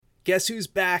Guess who's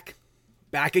back?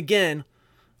 Back again.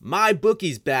 My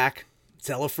bookie's back.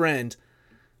 Tell a friend.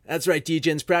 That's right,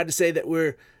 Degens. Proud to say that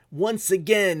we're once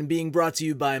again being brought to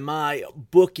you by my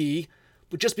bookie.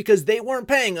 But just because they weren't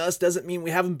paying us doesn't mean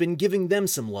we haven't been giving them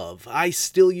some love. I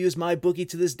still use my bookie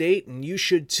to this date, and you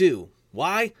should too.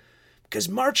 Why? Because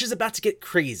March is about to get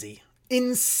crazy.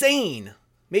 Insane.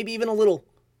 Maybe even a little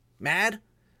mad.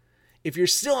 If you're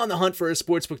still on the hunt for a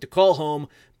sportsbook to call home,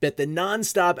 bet the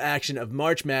non-stop action of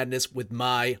March Madness with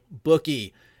my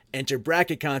bookie. Enter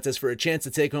bracket contests for a chance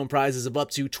to take home prizes of up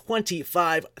to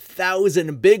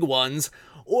 25,000 big ones,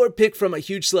 or pick from a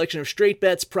huge selection of straight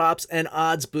bets, props, and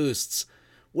odds boosts.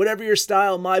 Whatever your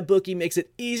style, my bookie makes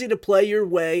it easy to play your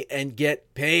way and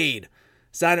get paid.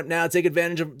 Sign up now, take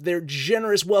advantage of their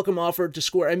generous welcome offer to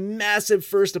score a massive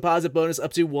first deposit bonus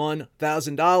up to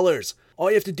 $1,000. All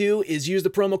you have to do is use the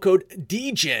promo code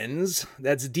DEGENS,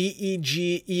 that's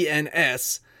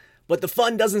DEGENS, but the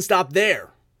fun doesn't stop there.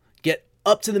 Get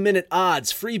up-to-the-minute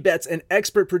odds, free bets, and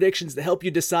expert predictions to help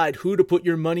you decide who to put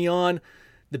your money on.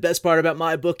 The best part about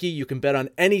MyBookie, you can bet on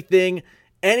anything,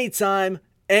 anytime,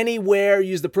 anywhere.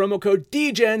 Use the promo code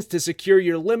DEGENS to secure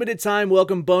your limited-time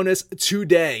welcome bonus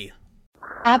today.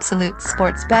 Absolute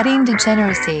sports betting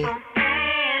degeneracy.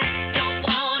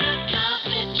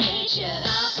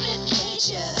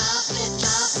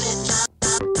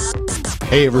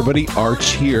 Hey everybody,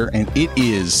 Arch here, and it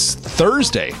is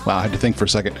Thursday. Wow, I had to think for a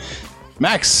second.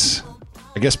 Max,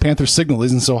 I guess Panther's signal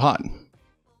isn't so hot.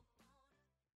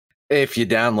 If you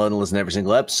download and listen to every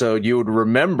single episode, you would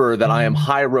remember that I am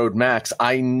High Road Max.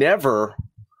 I never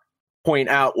point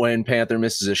out when Panther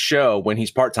misses a show, when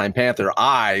he's part-time Panther.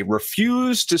 I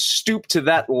refuse to stoop to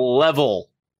that level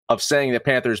of saying that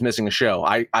Panther is missing a show.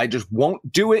 I just won't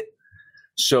do it.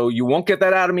 So you won't get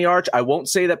that out of me, Arch. I won't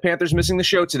say that Panther's missing the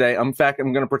show today. In fact,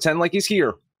 I'm going to pretend like he's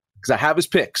here because I have his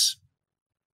picks.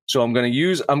 So I'm going to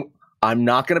use I'm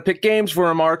not going to pick games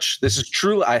for him, Arch. This is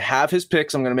true. I have his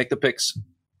picks. I'm going to make the picks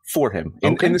for him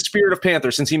in the spirit of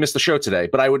Panther, since he missed the show today.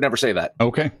 But I would never say that.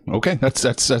 Okay. That's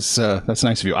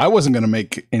nice of you. I wasn't going to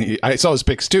make any. I saw his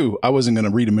picks too. I wasn't going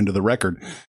to read them into the record.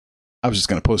 I was just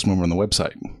going to post them over on the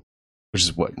website, which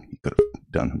is what he could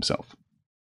have done himself.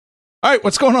 All right,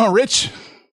 what's going on, Rich?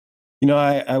 You know,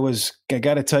 I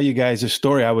got to tell you guys a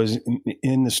story. I was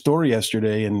in the store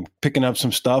yesterday and picking up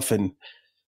some stuff, and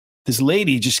this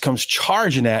lady just comes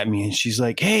charging at me, and she's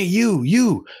like, "Hey,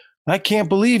 you, I can't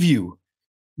believe you.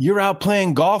 You're out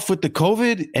playing golf with the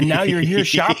COVID, and now you're here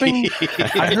shopping?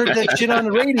 I heard that shit on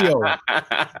the radio."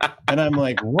 And I'm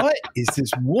like, what is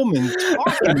this woman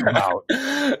talking about?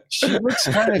 She looks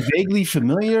kind of vaguely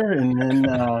familiar, and then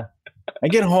I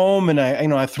get home and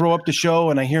I throw up the show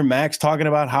and I hear Max talking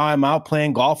about how I'm out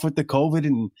playing golf with the COVID,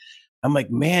 and I'm like,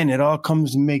 man, it all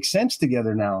comes and makes sense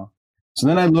together now. So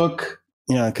then I look,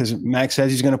 because Max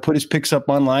says he's going to put his picks up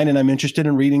online, and I'm interested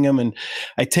in reading them. And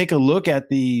I take a look at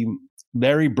the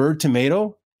Larry Bird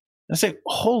tomato. I say,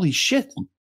 holy shit,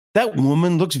 that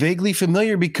woman looks vaguely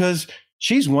familiar because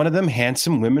she's one of them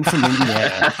handsome women from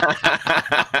Indiana.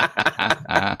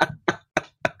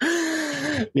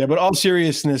 Yeah, but all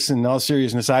seriousness,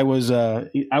 I was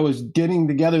getting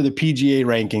together the PGA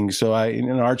rankings. So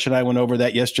Arch and I went over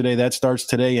that yesterday. That starts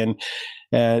today, and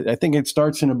I think it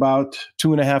starts in about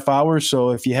 2.5 hours.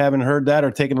 So if you haven't heard that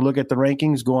or taken a look at the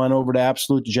rankings, go on over to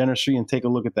Absolute Degeneracy and take a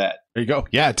look at that. There you go.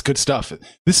 Yeah, it's good stuff.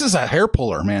 This is a hair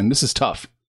puller, man. This is tough.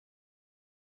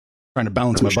 Trying to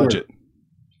balance my budget.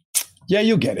 Yeah,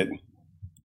 you'll get it.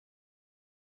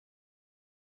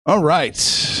 All right.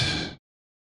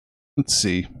 Let's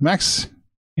see, Max,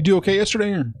 you do okay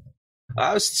yesterday? Or?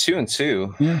 I was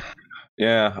 2-2.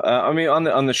 Yeah. I mean, on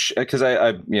the because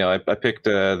I picked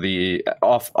the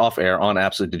off air on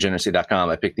AbsoluteDegeneracy.com.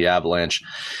 I picked the Avalanche,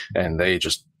 and they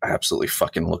just absolutely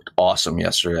fucking looked awesome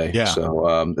yesterday. Yeah.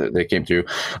 So they came through.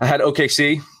 I had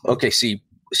OKC. OKC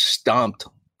stomped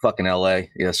fucking LA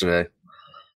yesterday.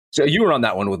 So you were on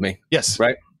that one with me. Yes.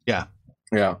 Right. Yeah.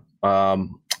 Yeah.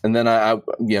 And then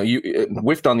you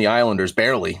whiffed on the Islanders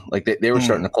barely. Like they were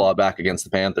starting to claw back against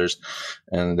the Panthers,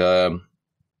 and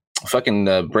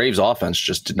fucking Braves offense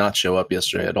just did not show up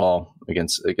yesterday at all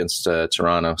against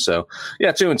Toronto. So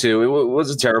yeah, 2-2. It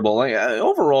wasn't terrible.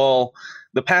 Overall,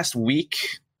 the past week,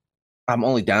 I'm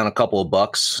only down a couple of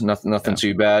bucks. Nothing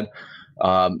too bad.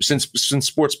 Since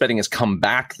sports betting has come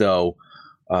back, though,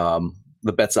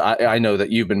 the bets I know that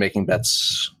you've been making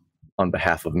bets on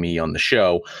behalf of me on the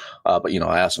show, but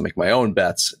I also make my own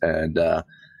bets, and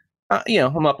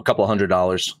I'm up a couple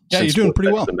 $100. Yeah, you're doing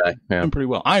pretty well. Yeah. Doing pretty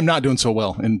well. I'm not doing so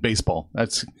well in baseball.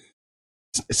 That's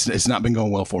It's not been going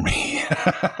well for me.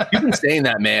 You've been saying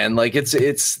that, man. Like this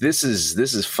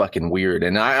is fucking weird.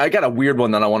 And I got a weird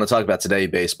one that I want to talk about today,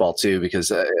 baseball too, because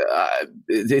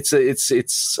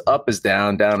it's up is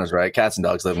down, down is right. Cats and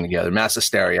dogs living together, mass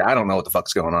hysteria. I don't know what the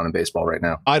fuck's going on in baseball right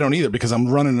now. I don't either, because I'm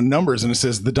running the numbers and it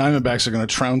says the Diamondbacks are going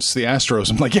to trounce the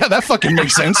Astros. I'm like, yeah, that fucking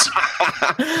makes sense.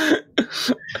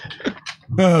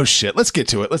 Oh shit. Let's get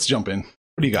to it. Let's jump in.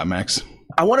 What do you got, Max?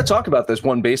 I want to talk about this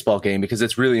one baseball game because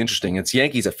it's really interesting. It's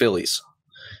Yankees at Phillies.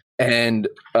 And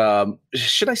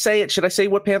should I say it? Should I say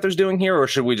what Panthers doing here, or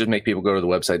should we just make people go to the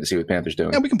website to see what Panthers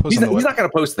doing? Yeah, we can post. He's not going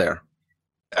to post there.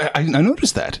 I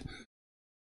noticed that.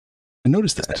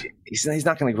 He's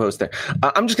not going to post there.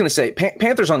 I'm just going to say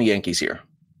Panthers on the Yankees here.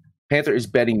 Panther is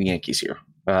betting the Yankees here.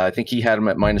 I think he had him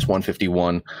at minus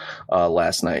 151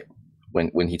 last night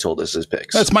when he told us his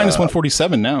picks. That's minus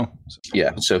 147 now.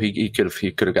 Yeah, so he could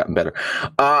have gotten better.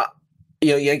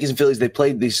 Yankees and Phillies, they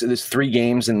played these 3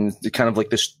 games and kind of like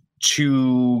this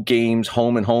 2 games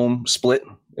home and home split.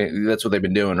 That's what they've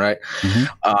been doing, right?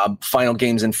 Mm-hmm. Final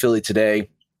games in Philly today.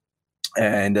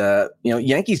 And,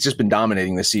 Yankees just been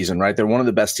dominating this season, right? They're one of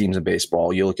the best teams in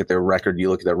baseball. You look at their record, you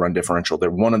look at their run differential.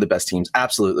 They're one of the best teams.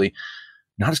 Absolutely.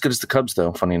 Not as good as the Cubs,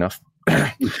 though, funny enough.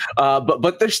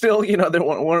 But they're still, they're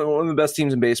one of the best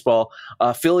teams in baseball.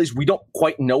 Phillies, we don't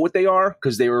quite know what they are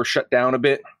because they were shut down a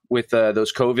bit with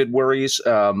those COVID worries.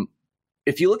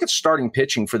 If you look at starting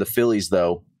pitching for the Phillies,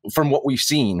 though, from what we've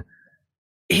seen,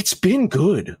 it's been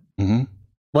good. Mm-hmm.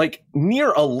 Like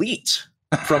near elite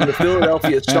from the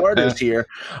Philadelphia starters here.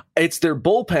 It's their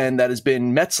bullpen that has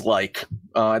been Mets-like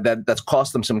that's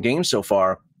cost them some games so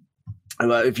far.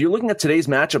 If you're looking at today's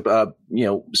matchup,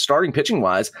 starting pitching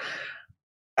wise,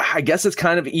 I guess it's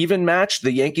kind of even matched.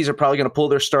 The Yankees are probably going to pull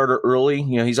their starter early.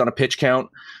 He's on a pitch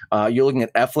count. You're looking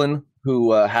at Eflin,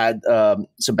 who had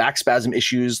some back spasm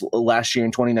issues last year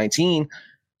in 2019.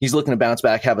 He's looking to bounce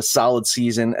back, have a solid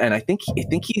season, and I think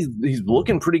he's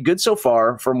looking pretty good so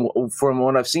far from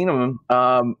what I've seen of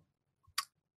him.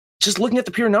 Just looking at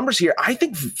the pure numbers here, I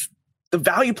think the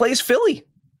value play is Philly.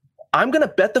 I'm going to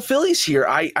bet the Phillies here.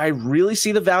 I really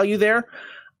see the value there.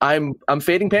 I'm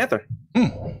fading Panther.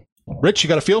 Rich, you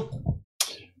got a feel?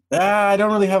 I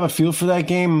don't really have a feel for that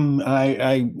game.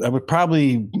 I would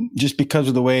probably, just because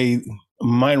of the way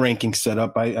my ranking's set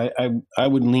up, I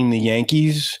would lean the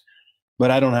Yankees, but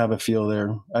I don't have a feel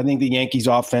there. I think the Yankees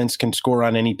offense can score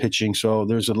on any pitching, so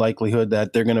there's a likelihood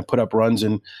that they're going to put up runs,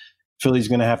 and Philly's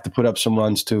going to have to put up some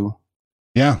runs too.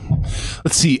 Yeah.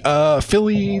 Let's see.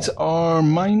 Phillies are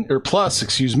plus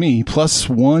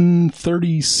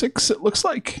 136, it looks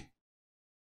like.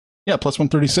 Yeah, plus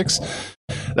 136.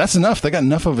 That's enough. They got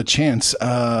enough of a chance.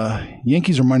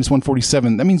 Yankees are minus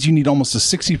 147. That means you need almost a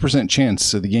 60%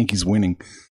 chance of the Yankees winning.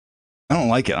 I don't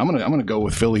like it. I'm gonna go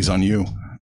with Phillies on you.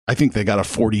 I think they got a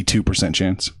 42%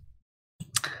 chance.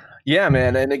 Yeah,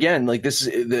 man. And again, like this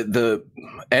is the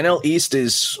NL East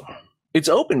it's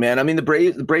open, man. I mean,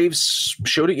 the Braves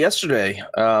showed it yesterday.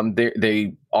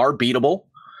 They are beatable.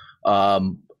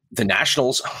 The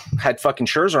Nationals had fucking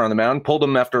Scherzer on the mound, pulled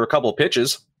him after a couple of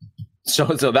pitches. So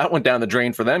that went down the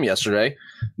drain for them yesterday.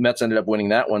 Mets ended up winning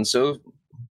that one. So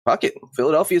fuck it.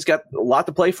 Philadelphia's got a lot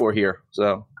to play for here.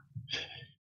 So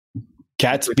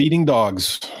cats beating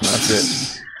dogs.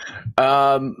 That's it.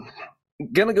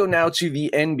 Gonna go now to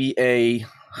the NBA.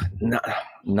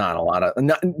 Not a lot of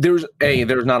there's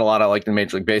not a lot I like in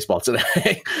Major League Baseball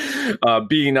today.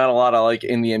 B, not a lot I like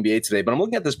in the NBA today. But I'm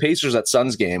looking at this Pacers at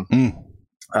Suns game.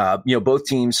 Both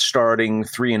teams starting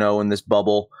 3-0 in this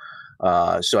bubble.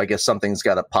 So I guess something's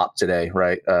got to pop today,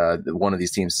 right? One of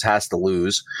these teams has to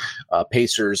lose.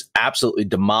 Pacers absolutely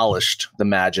demolished the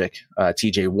Magic.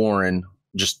 TJ Warren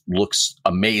just looks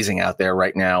amazing out there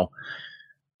right now.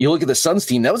 You look at the Suns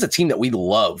team, that was a team that we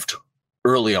loved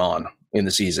early on in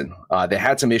the season. They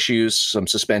had some issues, some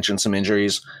suspensions, some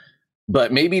injuries,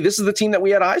 but maybe this is the team that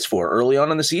we had eyes for early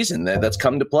on in the season that's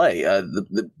come to play.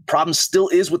 The problem still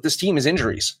is with this team is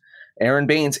injuries. Aaron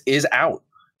Baines is out.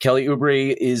 Kelly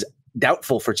Oubre is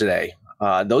doubtful for today.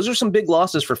 Those are some big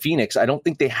losses for Phoenix. I don't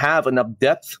think they have enough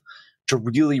depth to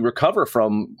really recover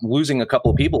from losing a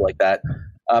couple of people like that.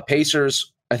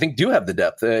 Pacers, I think, do have the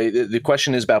depth. The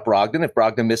question is about Brogdon. If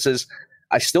Brogdon misses,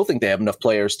 I still think they have enough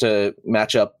players to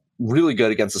match up really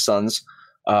good against the Suns.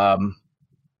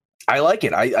 I like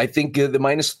it. I think the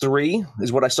 -3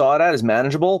 is what I saw it at is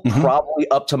manageable. Mm-hmm. Probably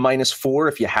up to -4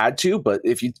 if you had to, but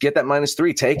if you get that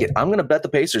 -3, take it. I'm going to bet the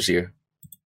Pacers here.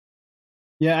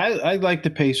 Yeah, I like the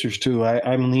Pacers too.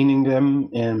 I'm leaning them,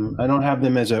 and I don't have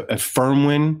them as a firm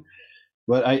win,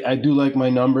 but I do like my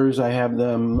numbers. I have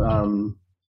them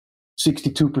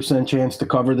 62% chance to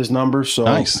cover this number. So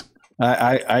nice.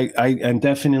 I am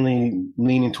definitely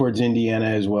leaning towards Indiana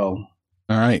as well.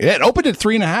 All right. It opened at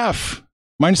 3.5,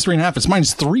 -3.5. It's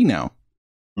 -3 now.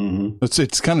 Mm-hmm.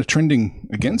 It's kind of trending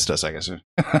against us, I guess.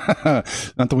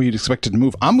 Not the way you'd expect it to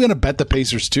move. I'm going to bet the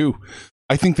Pacers too.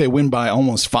 I think they win by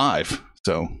almost 5.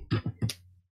 So.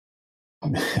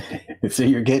 So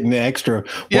you're getting the extra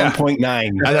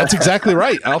 1.9. That's exactly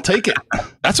right. I'll take it.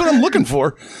 That's what I'm looking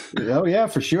for. Oh yeah,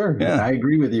 for sure. Yeah, I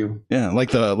agree with you. Yeah,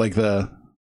 like the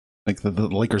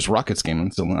Lakers Rockets game. I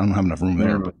don't have enough room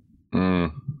there. But.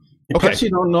 Okay. Plus, you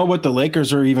don't know what the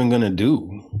Lakers are even going to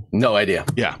do. No idea.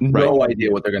 Yeah, no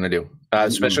idea what they're going to do,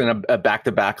 especially in a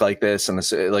back-to-back like this. And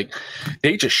like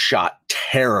they just shot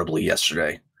terribly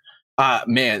yesterday.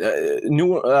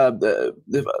 The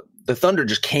Thunder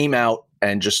just came out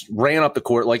and just ran up the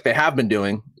court like they have been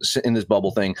doing in this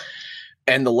bubble thing.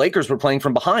 And the Lakers were playing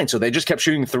from behind, so they just kept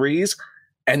shooting threes,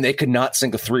 and they could not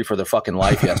sink a three for their fucking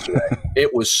life yesterday.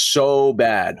 It was so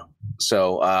bad.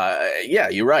 So, yeah,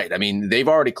 you're right. I mean, they've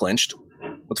already clinched.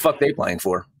 What the fuck are they playing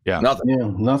for? Yeah. Nothing.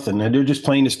 Yeah, nothing. They're just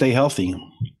playing to stay healthy.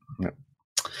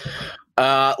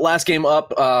 Last game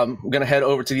up. I'm going to head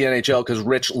over to the NHL because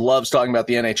Rich loves talking about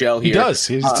the NHL here. He does.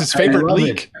 It's his favorite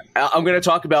league. I'm going to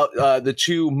talk about the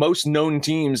two most known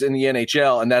teams in the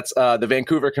NHL, and that's the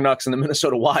Vancouver Canucks and the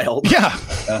Minnesota Wild. Yeah,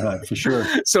 for sure.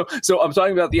 So I'm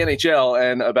talking about the NHL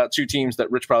and about two teams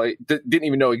that Rich probably didn't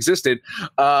even know existed.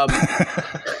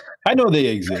 I know they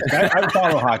exist. I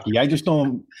follow hockey. I just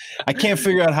don't. I can't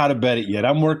figure out how to bet it yet.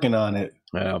 I'm working on it.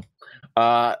 Yeah.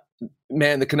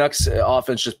 Man, the Canucks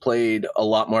offense just played a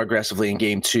lot more aggressively in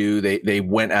game 2. They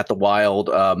went at the Wild.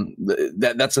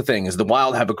 That's the thing is the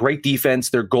Wild have a great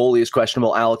defense. Their goalie is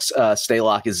questionable. Alex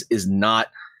Stalock is not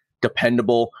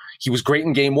dependable. He was great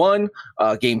in game 1.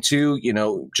 Game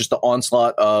 2, just the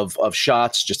onslaught of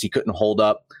shots. Just he couldn't hold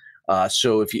up.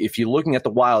 So if you're looking at the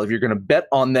Wild, if you're going to bet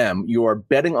on them, you are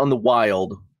betting on the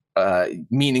Wild.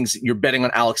 Meaning you're betting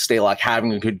on Alex Stalock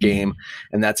having a good game,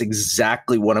 and that's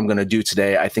exactly what I'm going to do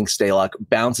today. I think Stalock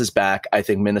bounces back. I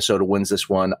think Minnesota wins this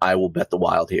one. I will bet the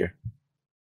Wild here.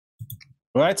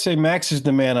 Well, I'd say Max is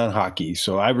the man on hockey,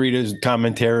 so I read his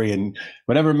commentary, and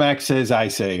whatever Max says, I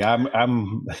say.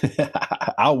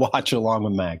 I'll watch along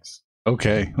with Max.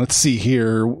 Okay, let's see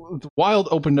here. The Wild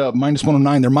opened up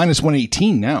 -109. They're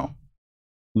 -118 now.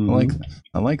 Mm-hmm.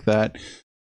 I like that.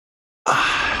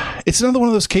 It's another one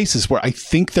of those cases where I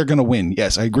think they're going to win.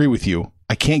 Yes, I agree with you.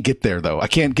 I can't get there, though. I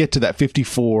can't get to that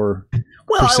 54.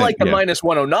 Well, I like the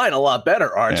 -109 a lot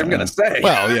better, Arch, yeah. I'm going to say.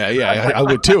 Well, yeah, I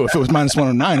would too. If it was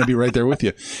 -109, I'd be right there with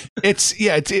you.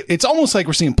 It's almost like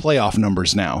we're seeing playoff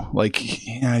numbers now. Like,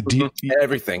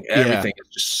 everything is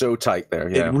just so tight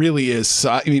there. Yeah. It really is. So,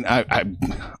 I mean,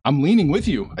 I'm leaning with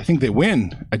you. I think they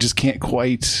win. I just can't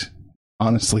quite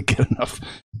honestly get enough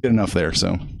there.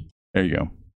 So there you go.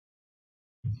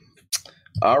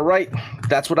 All right.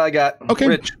 That's what I got. Okay.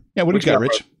 Rich. Yeah, what do you got,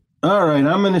 Rich? All right.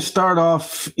 I'm going to start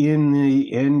off in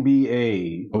the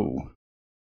NBA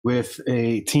with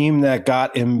a team that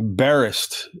got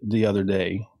embarrassed the other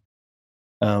day,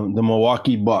 the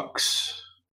Milwaukee Bucks.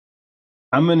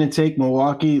 I'm going to take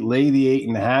Milwaukee, lay the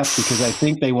 8.5 because I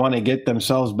think they want to get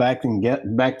themselves back and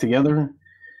get back together.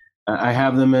 I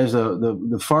have them as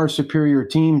the far superior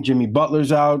team. Jimmy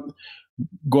Butler's out.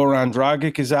 Goran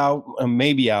Dragic is out,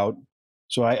 maybe out.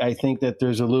 So I think that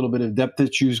there's a little bit of depth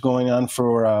issues going on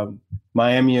for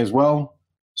Miami as well.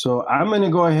 So I'm going to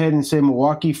go ahead and say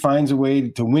Milwaukee finds a way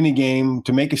to win a game,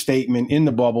 to make a statement in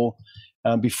the bubble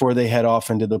before they head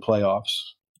off into the playoffs.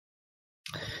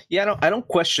 Yeah, I don't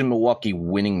question Milwaukee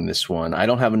winning this one. I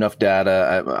don't have enough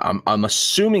data. I'm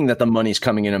assuming that the money's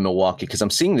coming in Milwaukee because I'm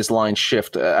seeing this line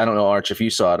shift. I don't know, Arch, if you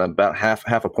saw it, about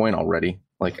half a point already.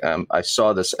 Like I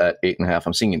saw this at 8.5.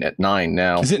 I'm seeing it at 9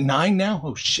 now. Is it 9 now?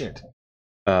 Oh shit.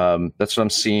 That's what I'm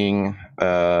seeing.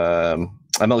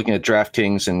 I'm looking at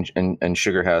DraftKings and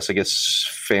Sugar House. I guess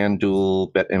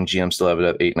FanDuel, BetMGM still have it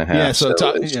at 8.5. Yeah, so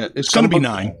it's going to be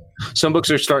 9. Some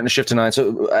books are starting to shift to 9.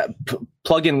 So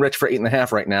plug in Rich for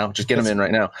 8.5 right now. Just get them in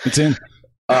right now. It's in.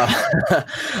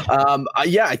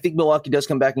 Yeah, I think Milwaukee does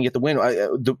come back and get the win.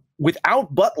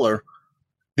 Without Butler,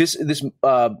 this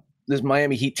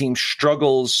Miami Heat team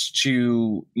struggles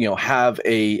to have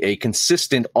a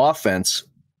consistent offense,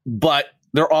 but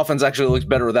their offense actually looks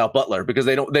better without Butler because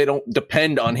they don't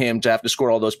depend on him to have to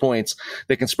score all those points.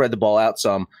 They can spread the ball out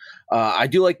some. I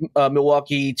do like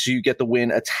Milwaukee to get the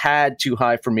win. A tad too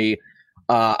high for me.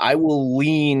 I will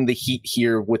lean the Heat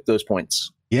here with those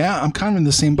points. Yeah, I'm kind of in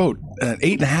the same boat.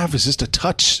 8.5 is just a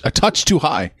touch too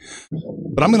high.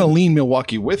 But I'm going to lean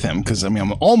Milwaukee with him because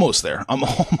I'm almost there.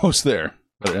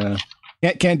 But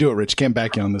can't do it, Rich. Can't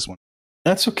back you on this one.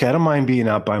 That's okay. I don't mind being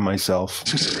out by myself.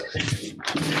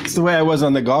 It's the way I was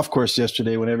on the golf course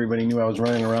yesterday when everybody knew I was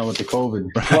running around with the COVID.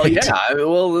 Right. Well, yeah.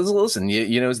 Well, listen.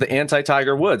 You know, it's the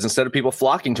anti-Tiger Woods. Instead of people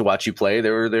flocking to watch you play, they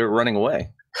were running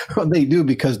away. Well, they do,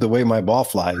 because the way my ball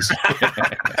flies.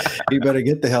 You better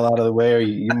get the hell out of the way, or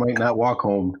you might not walk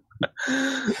home.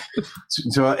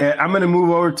 So I'm going to move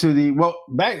over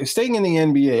to staying in the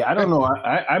NBA. I don't know.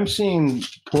 I'm seeing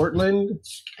Portland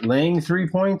laying 3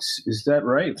 points. Is that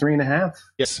right? 3.5?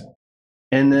 Yes.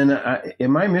 And then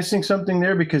am I missing something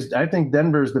there? Because I think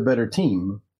Denver's the better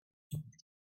team.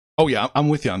 Oh, yeah. I'm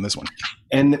with you on this one.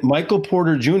 And Michael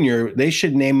Porter Jr., they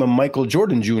should name him Michael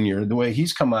Jordan Jr., the way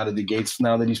he's come out of the gates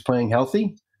now that he's playing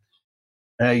healthy.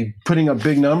 Putting up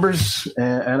big numbers.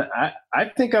 And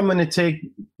I think I'm going to take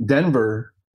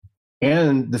Denver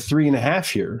and the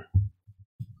 3.5 here.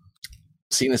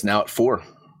 Seeing this now at 4.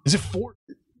 Is it 4?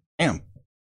 Damn.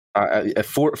 At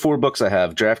four books I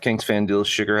have: DraftKings, FanDuel,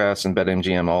 Sugar House, and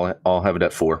BetMGM. All have it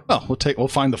at 4. Oh, we'll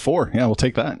find the 4. Yeah, we'll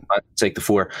take that. I'll take the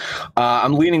 4.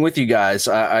 I'm leaning with you guys.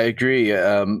 I agree.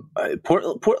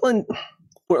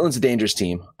 Portland's a dangerous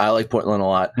team. I like Portland a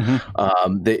lot.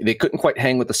 Mm-hmm. They couldn't quite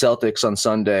hang with the Celtics on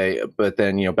Sunday, but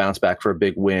then bounced back for a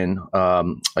big win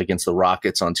against the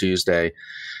Rockets on Tuesday.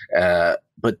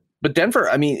 But Denver,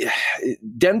 I mean,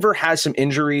 Denver has some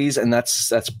injuries, and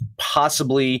that's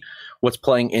possibly what's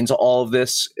playing into all of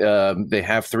this. They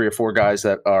have 3 or 4 guys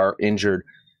that are injured,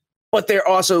 but they're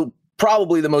also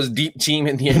probably the most deep team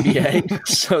in the NBA,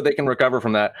 so they can recover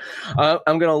from that.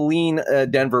 I'm going to lean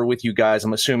Denver with you guys.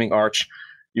 I'm assuming, Arch,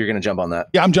 you're going to jump on that.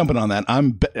 Yeah, I'm jumping on that.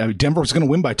 Denver's going to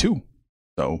win by 2,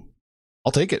 so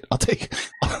I'll take it. I'll take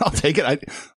it.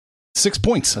 6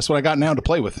 points. That's what I got now to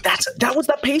play with. That was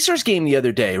the Pacers game the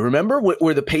other day. Remember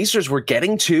where the Pacers were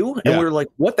getting 2, and we were like,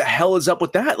 "What the hell is up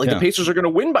with that?" Like the Pacers are going to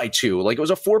win by 2. Like it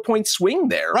was a 4-point swing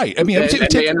there, right? I mean,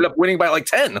 they ended up winning by like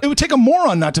 10. It would take a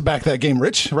moron not to back that game,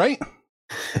 Rich. Right?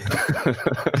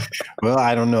 Well,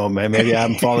 I don't know, man. Maybe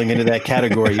I'm falling into that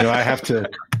category.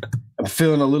 I'm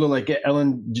feeling a little like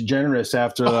Ellen DeGeneres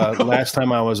after the last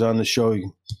time I was on the show.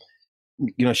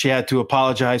 She had to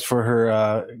apologize for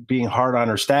her being hard on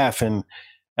her staff, and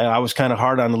I was kind of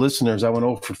hard on the listeners. I went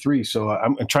 0 for 3, so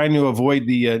I'm trying to avoid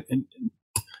the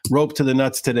rope to the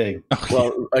nuts today.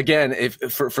 Well, again, if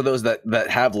for those that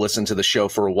have listened to the show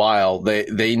for a while,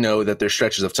 they know that there's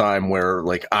stretches of time where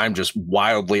like I'm just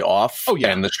wildly off. Oh, yeah.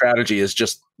 And the strategy is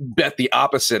just bet the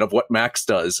opposite of what Max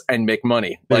does and make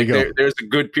money. Like there's a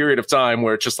good period of time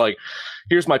where it's just like,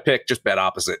 here's my pick, just bet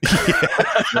opposite.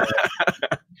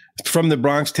 From the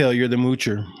Bronx Tale, you're the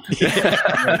moocher.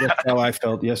 That's how I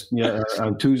felt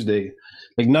on Tuesday.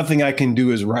 Like nothing I can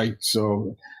do is right.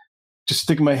 So just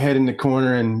stick my head in the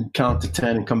corner and count to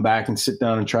 10 and come back and sit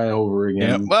down and try over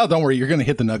again. Yeah. Well, don't worry. You're going to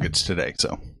hit the Nuggets today.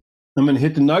 So I'm going to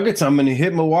hit the Nuggets. I'm going to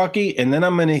hit Milwaukee. And then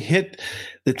I'm going to hit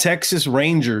the Texas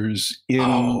Rangers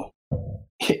in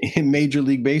Major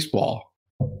League Baseball.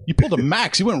 You pulled a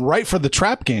max. You went right for the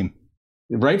trap game.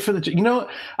 Right for the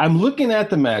 – I'm looking at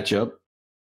the matchup.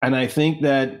 And I think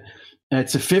that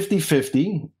it's a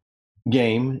 50-50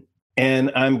 game,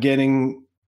 and I'm getting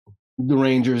the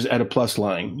Rangers at a plus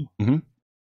line. Mm-hmm.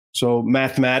 So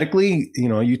mathematically,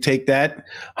 you take that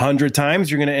 100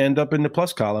 times, you're going to end up in the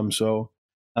plus column. So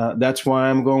that's why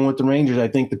I'm going with the Rangers. I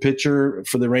think the pitcher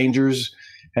for the Rangers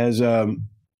has been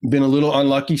a little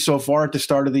unlucky so far at the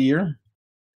start of the year.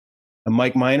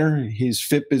 Mike Minor, his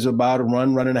FIP is about a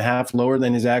run and a half lower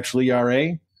than his actual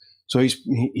ERA. So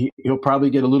he'll probably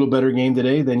get a little better game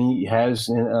today than he has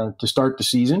to start the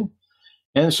season.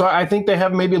 And so I think they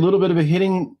have maybe a little bit of a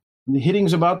hitting. The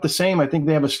hitting's about the same. I think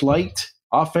they have a slight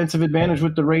offensive advantage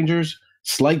with the Rangers,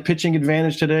 slight pitching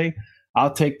advantage today.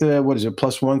 I'll take the,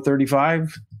 plus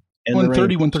 135?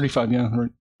 130, 135, yeah.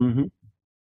 Right. Mm-hmm.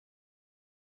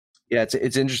 Yeah,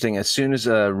 it's interesting. As soon as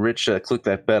Rich clicked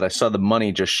that bet, I saw the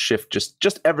money just shift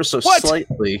just ever so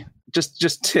slightly.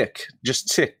 Just tick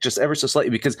ever so slightly,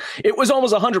 because it was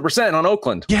almost 100% on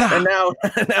Oakland. Yeah. And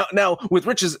now with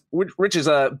Rich's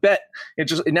bet,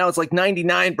 now it's like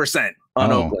 99%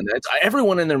 on Oakland. It's,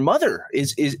 everyone and their mother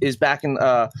is back in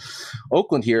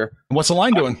Oakland here. What's the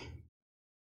line doing?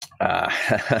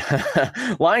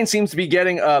 Line seems to be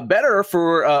getting better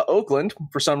for Oakland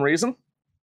for some reason,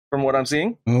 from what I'm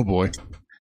seeing. Oh boy.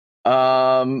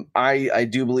 I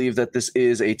do believe that this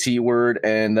is a T word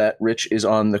and that Rich is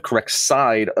on the correct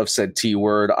side of said T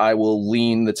word. I will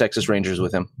lean the Texas Rangers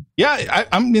with him. Yeah,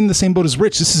 I'm in the same boat as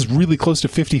Rich. This is really close to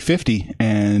 50-50.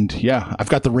 And yeah, I've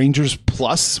got the Rangers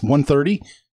plus 130.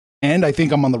 And I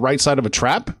think I'm on the right side of a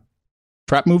trap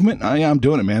movement. I'm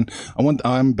doing it, man.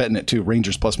 I'm betting it too.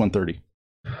 Rangers plus 130.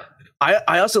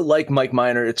 I also like Mike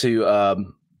Minor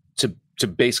to to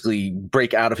basically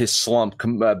break out of his slump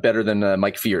better than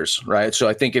Mike Fears, right? So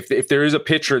I think if there is a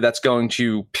pitcher that's going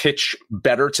to pitch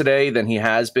better today than he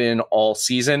has been all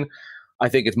season, I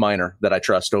think it's Minor that I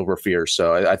trust over Fears.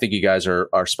 So I think you guys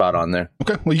are spot on there.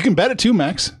 Okay, well, you can bet it too,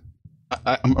 Max.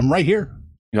 I'm right here.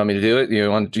 You want me to do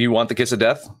it? Do you want the kiss of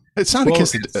death? It's not a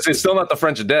kiss of death. It's still not the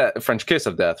French kiss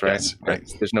of death, right? Yes,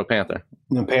 right. There's no Panther.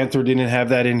 The Panther didn't have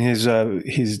that in his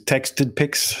texted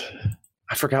picks.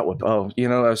 I forgot what. Oh,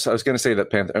 I was going to say that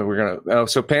Panther.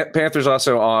 So Panthers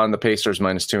also on the Pacers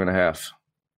 -2.5.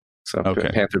 So okay.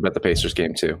 Panther bet the Pacers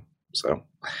game too. So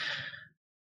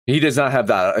he does not have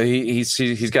that.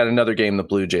 He's got another game, the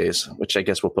Blue Jays, which I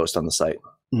guess we'll post on the site.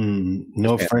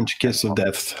 No French kiss of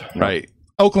death. Right.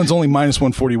 Oakland's only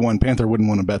 -141. Panther wouldn't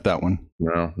want to bet that one.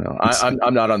 No.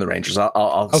 I'm not on the Rangers.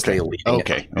 I'll stay leading.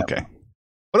 Okay.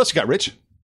 What else you got, Rich?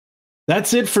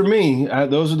 That's it for me.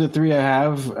 Those are the three I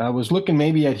have. I was looking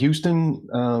maybe at Houston,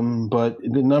 but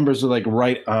the numbers are like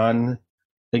right on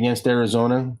against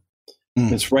Arizona.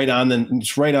 It's right on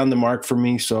the mark for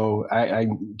me. So I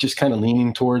just kind of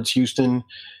leaning towards Houston. I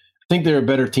think they're a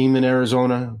better team than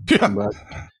Arizona, but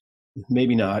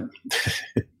maybe not.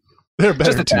 They're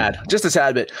better just a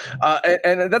tad bit.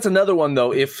 And that's another one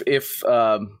though. If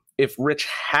Rich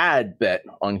had bet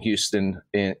on Houston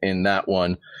in that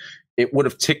one, it would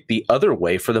have ticked the other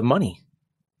way for the money.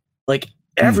 Like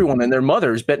everyone and their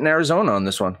mothers betting Arizona on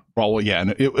this one. Well, yeah,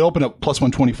 and it opened up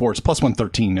 +124. It's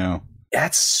 +113 now.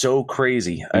 That's so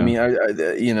crazy. Yeah. I mean,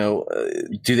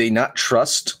 do they not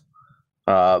trust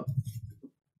the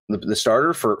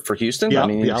starter for Houston? Yeah, I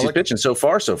mean, he's pitching so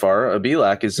far.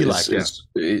 Bilak is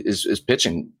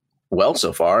pitching well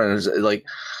so far, and it's like,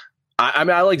 I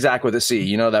like Zach with a C.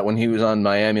 You know that when he was on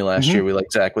Miami last year, we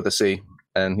liked Zach with a C.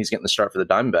 And he's getting the start for the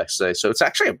Diamondbacks today. So it's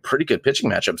actually a pretty good pitching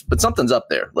matchup, but something's up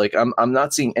there. Like I'm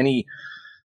not seeing any.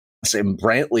 Say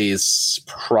Brantley is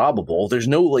probable. There's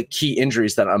no like key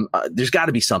injuries that there's got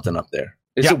to be something up there.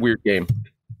 It's a weird game.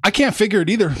 I can't figure it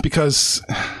either because,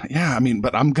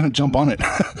 but I'm going to jump on it.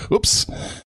 Oops.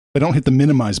 If I don't hit the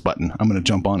minimize button, I'm going to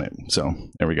jump on it. So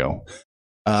there we go.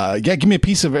 Give me a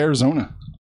piece of Arizona.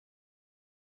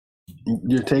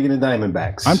 You're taking the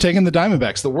Diamondbacks. I'm taking the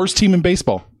Diamondbacks, the worst team in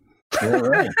baseball. You're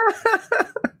right.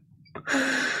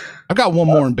 I've got one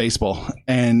more in baseball,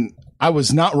 and I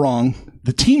was not wrong.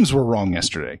 The teams were wrong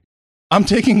yesterday. I'm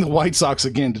taking the White Sox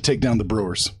again to take down the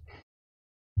Brewers.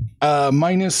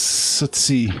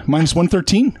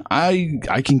 -113.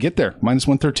 I can get there.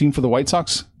 -113 for the White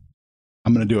Sox.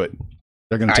 I'm going to do it.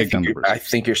 They're going to take down the Brewers. I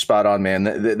think you're spot on, man.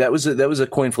 That was a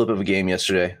coin flip of a game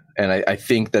yesterday, and I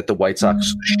think that the White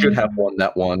Sox should have won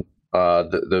that one.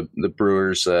 The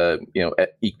Brewers,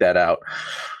 eke that out.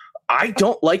 I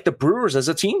don't like the Brewers as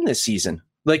a team this season.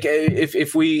 Like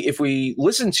if we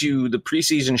listen to the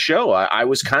preseason show, I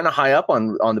was kind of high up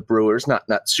on the Brewers, not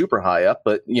super high up,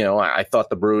 but I thought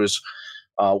the Brewers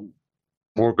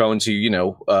were going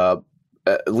to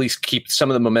at least keep some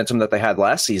of the momentum that they had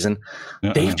last season.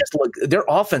 They just their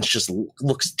offense just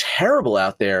looks terrible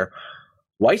out there.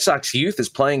 White Sox youth is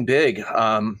playing big.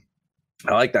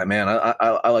 I like that, man.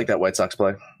 I like that White Sox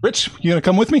play. Rich, you gonna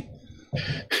come with me?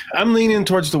 I'm leaning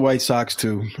towards the White Sox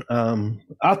too.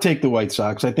 I'll take the White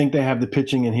Sox. I think they have the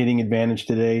pitching and hitting advantage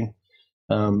today.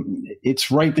 It's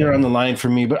right there on the line for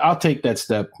me, but I'll take that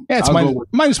step. Yeah, it's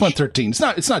 -113.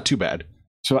 It's not too bad.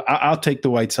 So I'll take the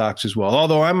White Sox as well.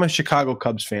 Although I'm a Chicago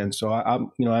Cubs fan, so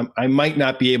I might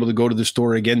not be able to go to the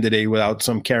store again today without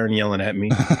some Karen yelling at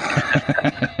me.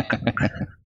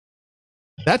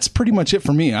 That's pretty much it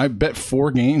for me. I bet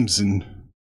 4 games in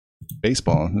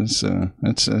baseball. That's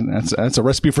a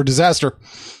recipe for disaster.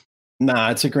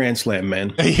 Nah, it's a grand slam,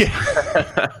 man.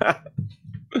 Yeah.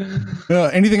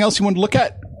 Anything else you want to look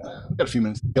at? We've got a few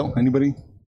minutes to go. Anybody?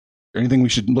 Anything we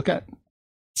should look at?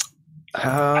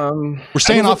 We're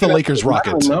staying off the Lakers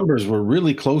Rockets. The numbers were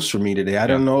really close for me today. I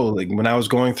don't know. Like when I was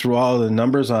going through all the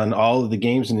numbers on all of the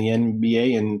games in the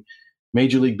NBA and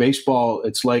Major League Baseball,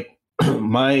 it's like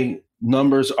my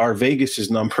numbers are Vegas's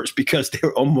numbers because they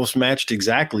were almost matched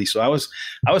exactly. So I was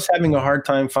having a hard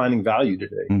time finding value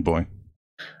today. Oh boy.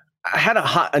 I had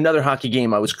another hockey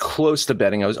game I was close to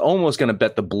betting. I was almost going to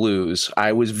bet the Blues.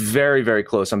 I was very, very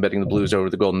close on betting the Blues over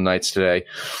the Golden Knights today.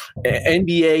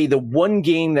 NBA, the one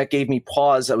game that gave me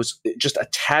pause, I was just a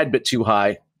tad bit too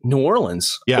high. New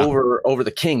Orleans over the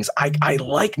Kings. I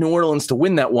like New Orleans to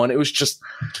win that one. It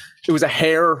was a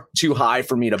hair too high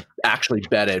for me to actually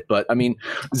bet it. But I mean,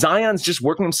 Zion's just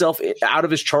working himself out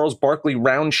of his Charles Barkley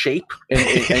round shape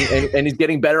and he's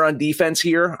getting better on defense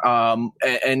here.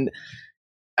 And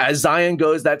as Zion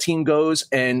goes, that team goes,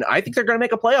 and I think they're going to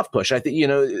make a playoff push. I think,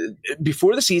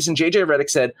 before the season, JJ Redick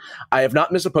said, I have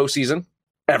not missed a postseason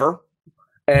ever,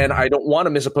 and I don't want to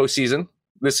miss a postseason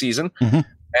this season. Mm-hmm.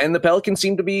 And the Pelicans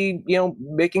seem to be,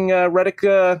 making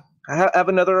Redick have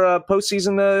another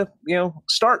postseason,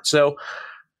 start. So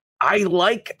I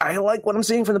like what I'm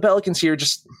seeing from the Pelicans here.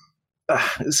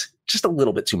 It's just a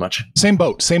little bit too much. Same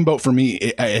boat for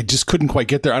me. I just couldn't quite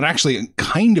get there. I'm actually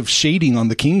kind of shading on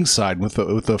the Kings side with the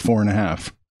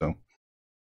 4.5. So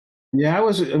yeah,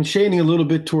 I'm shading a little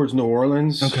bit towards New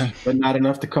Orleans, okay, but not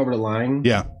enough to cover the line.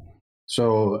 Yeah.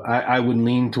 So I would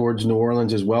lean towards New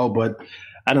Orleans as well, but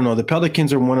I don't know. The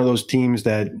Pelicans are one of those teams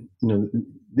that,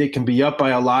 they can be up by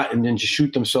a lot and then just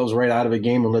shoot themselves right out of a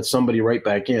game and let somebody right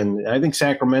back in. I think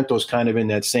Sacramento's kind of in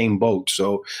that same boat.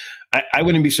 So I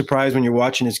wouldn't be surprised when you're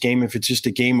watching this game if it's just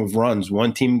a game of runs.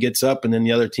 One team gets up and then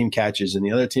the other team catches, and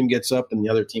the other team gets up and the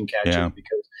other team catches,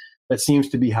 because that seems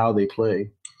to be how they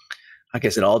play. I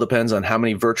guess it all depends on how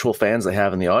many virtual fans they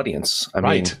have in the audience. I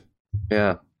mean,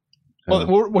 yeah.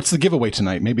 Well, what's the giveaway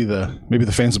tonight? Maybe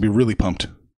the fans will be really pumped.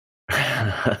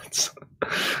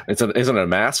 Isn't it a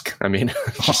mask? I mean,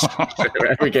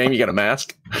 every game you get a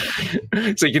mask,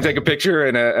 so you can take a picture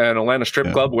in an Atlanta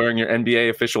strip club wearing your NBA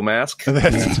official mask with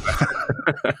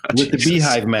the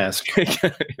beehive mask,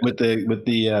 with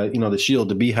the shield,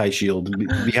 the beehive shield,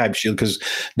 because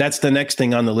that's the next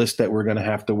thing on the list that we're going to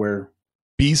have to wear.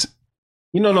 Bees.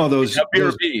 Those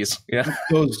bees,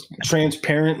 those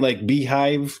transparent like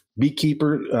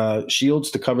beekeeper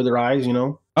shields to cover their eyes.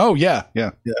 Oh yeah.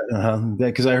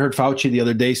 Because I heard Fauci the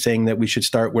other day saying that we should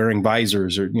start wearing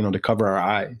visors or to cover our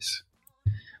eyes.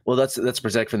 Well, that's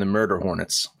protect from the murder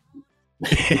hornets.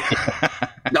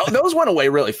 No, those went away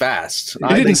really fast.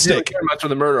 It didn't stick much for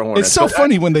the murder hornets. It's so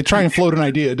funny when they try and float an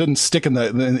idea, it doesn't stick in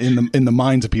the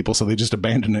minds of people, so they just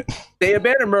abandon it. They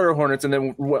abandoned murder hornets and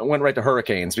then went right to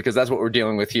hurricanes, because that's what we're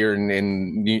dealing with here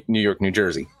in New York, New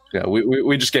Jersey. Yeah,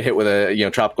 we just get hit with a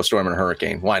tropical storm and a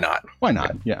hurricane. Why not?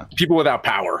 Yeah. People without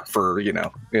power for in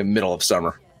the middle of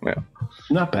summer. Yeah.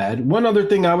 Not bad. One other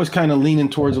thing I was kind of leaning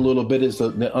towards a little bit is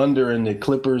the under in the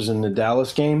Clippers and the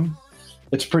Dallas game.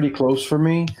 It's pretty close for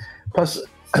me. Plus,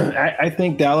 I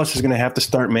think Dallas is going to have to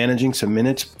start managing some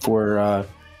minutes for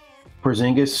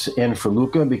Porzingis and for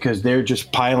Luka, because they're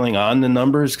just piling on the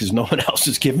numbers because no one else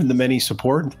is giving them any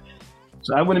support.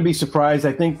 So I wouldn't be surprised.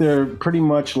 I think they're pretty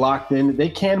much locked in. They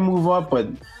can move up, but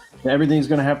everything's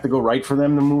going to have to go right for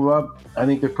them to move up. I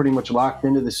think they're pretty much locked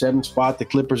into the 7 spot. The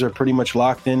Clippers are pretty much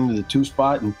locked into the 2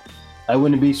 spot. And I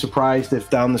wouldn't be surprised if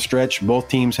down the stretch both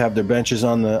teams have their benches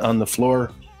on the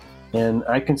floor. And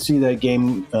I can see that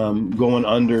game going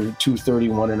under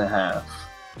 231.5.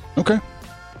 Okay.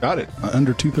 Got it.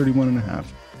 Under 231.5.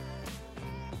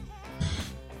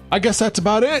 I guess that's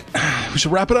about it. We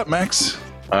should wrap it up, Max.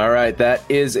 All right, that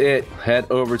is it. Head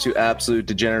over to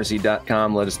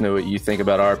absolutedegeneracy.com. Let us know what you think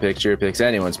about our picks, your picks,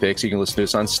 anyone's picks. You can listen to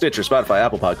us on Stitcher, Spotify,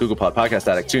 Apple Pod, Google Pod, Podcast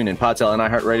Addict, TuneIn, Podtail, and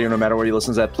iHeartRadio. No matter where you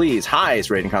listen to that, please, highest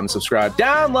rating, comment, subscribe,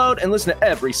 download, and listen to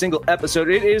every single episode.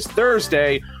 It is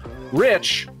Thursday.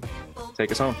 Rich, take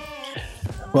us home.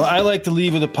 Well, I like to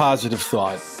leave with a positive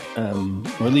thought, or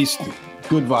at least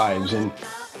good vibes. And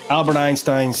Albert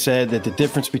Einstein said that the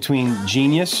difference between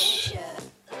genius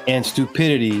and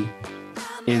stupidity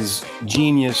is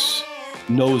genius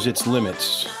knows its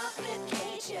limits.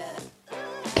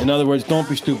 In other words, don't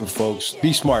be stupid, folks.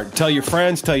 Be smart. Tell your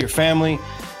friends, tell your family,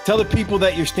 tell the people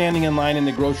that you're standing in line in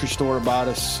the grocery store about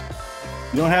us.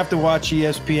 You don't have to watch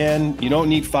ESPN. You don't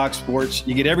need Fox Sports.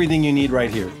 You get everything you need right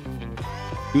here.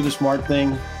 Do the smart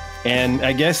thing. And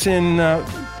I guess in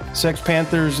Sex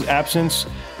Panther's absence,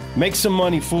 make some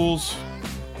money, fools.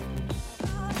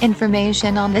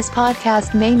 Information on this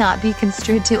podcast may not be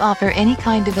construed to offer any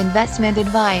kind of investment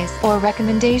advice or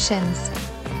recommendations.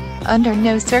 Under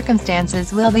no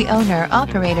circumstances will the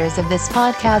owner-operators of this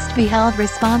podcast be held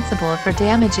responsible for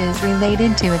damages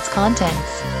related to its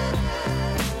contents.